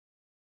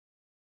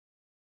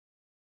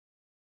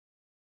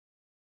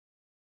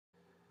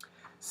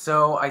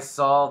So I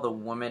saw The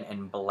Woman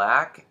in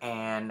Black,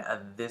 and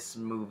this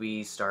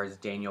movie stars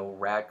Daniel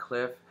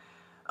Radcliffe.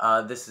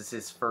 This is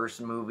his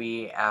first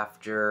movie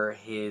after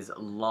his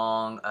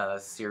long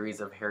series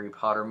of Harry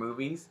Potter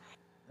movies.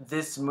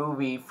 This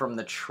movie, from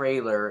the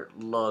trailer,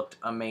 looked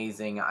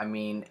amazing. I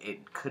mean,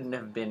 it couldn't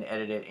have been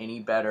edited any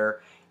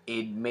better.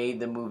 It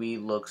made the movie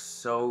look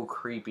so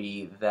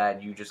creepy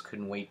that you just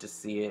couldn't wait to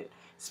see it,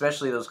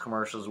 especially those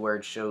commercials where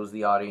it shows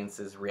the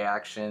audience's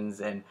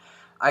reactions. And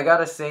I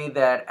gotta say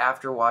that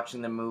after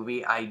watching the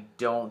movie, I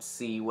don't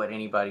see what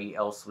anybody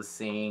else was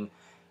seeing.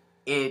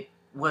 It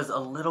was a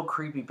little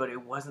creepy, but it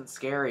wasn't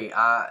scary.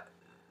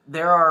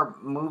 There are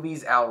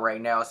movies out right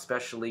now,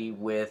 especially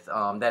with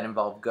that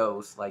involve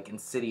ghosts, like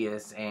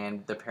Insidious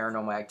and the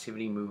Paranormal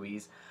Activity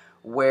movies,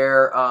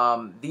 where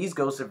these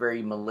ghosts are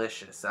very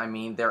malicious. I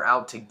mean, they're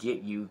out to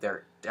get you,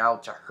 they're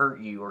out to hurt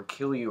you or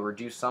kill you or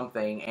do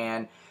something.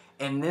 And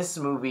in this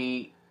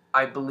movie,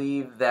 I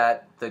believe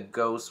that the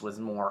ghost was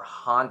more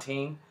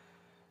haunting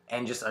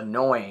and just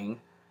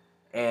annoying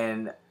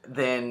and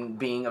then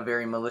being a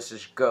very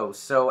malicious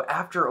ghost. So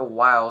after a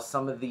while,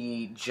 some of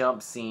the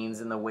jump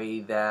scenes and the way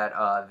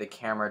that the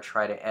camera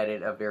tried to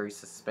edit a very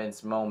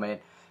suspense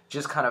moment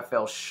just kind of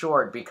fell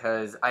short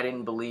because I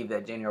didn't believe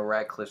that Daniel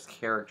Radcliffe's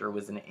character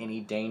was in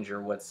any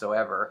danger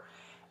whatsoever.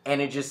 And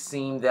it just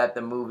seemed that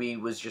the movie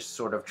was just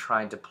sort of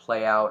trying to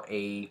play out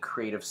a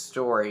creative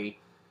story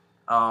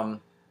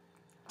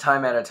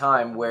time at a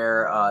time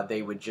where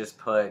they would just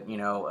put,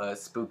 a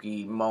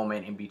spooky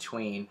moment in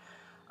between.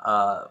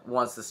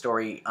 Once the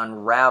story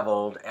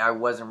unraveled, I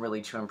wasn't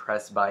really too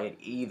impressed by it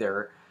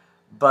either.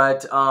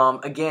 But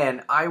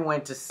again, I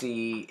went to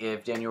see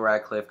if Daniel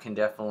Radcliffe can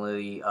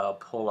definitely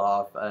pull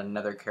off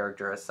another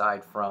character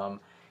aside from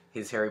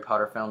his Harry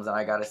Potter films, and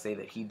I gotta say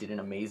that he did an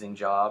amazing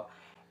job.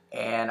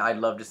 And I'd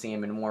love to see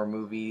him in more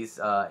movies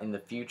in the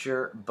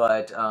future.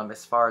 But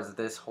as far as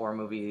this horror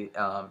movie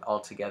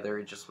altogether,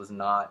 it just was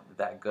not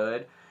that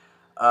good.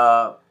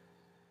 Uh,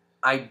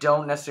 I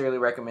don't necessarily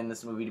recommend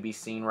this movie to be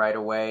seen right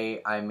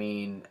away. I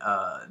mean,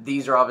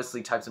 these are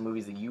obviously types of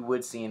movies that you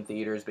would see in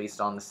theaters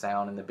based on the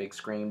sound and the big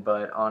screen,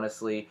 but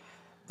honestly,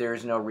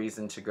 there's no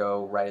reason to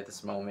go right at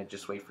this moment.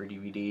 Just wait for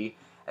DVD.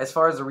 As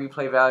far as the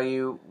replay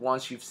value,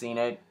 once you've seen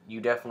it,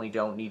 you definitely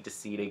don't need to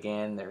see it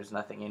again. There's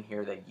nothing in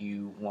here that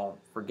you won't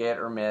forget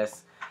or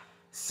miss.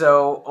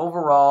 So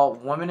overall,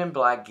 Woman in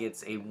Black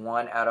gets a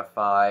 1 out of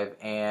 5,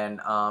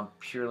 and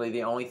purely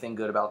the only thing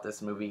good about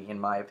this movie, in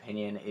my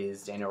opinion,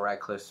 is Daniel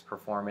Radcliffe's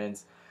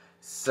performance.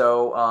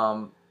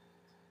 So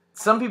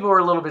some people are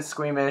a little bit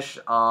squeamish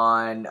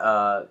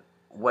on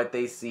what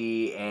they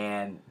see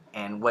and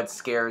what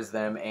scares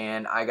them,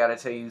 and I gotta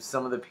tell you,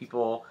 some of the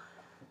people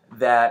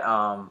that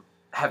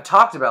have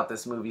talked about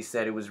this movie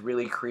said it was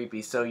really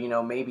creepy. So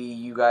maybe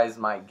you guys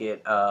might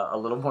get a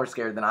little more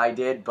scared than I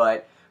did,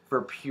 but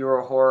for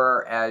pure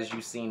horror, as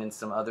you've seen in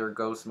some other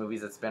ghost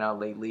movies that's been out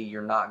lately,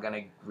 you're not going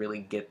to really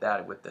get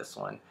that with this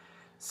one.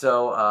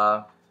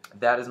 So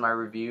that is my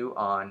review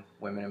on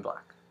Women in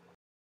Black.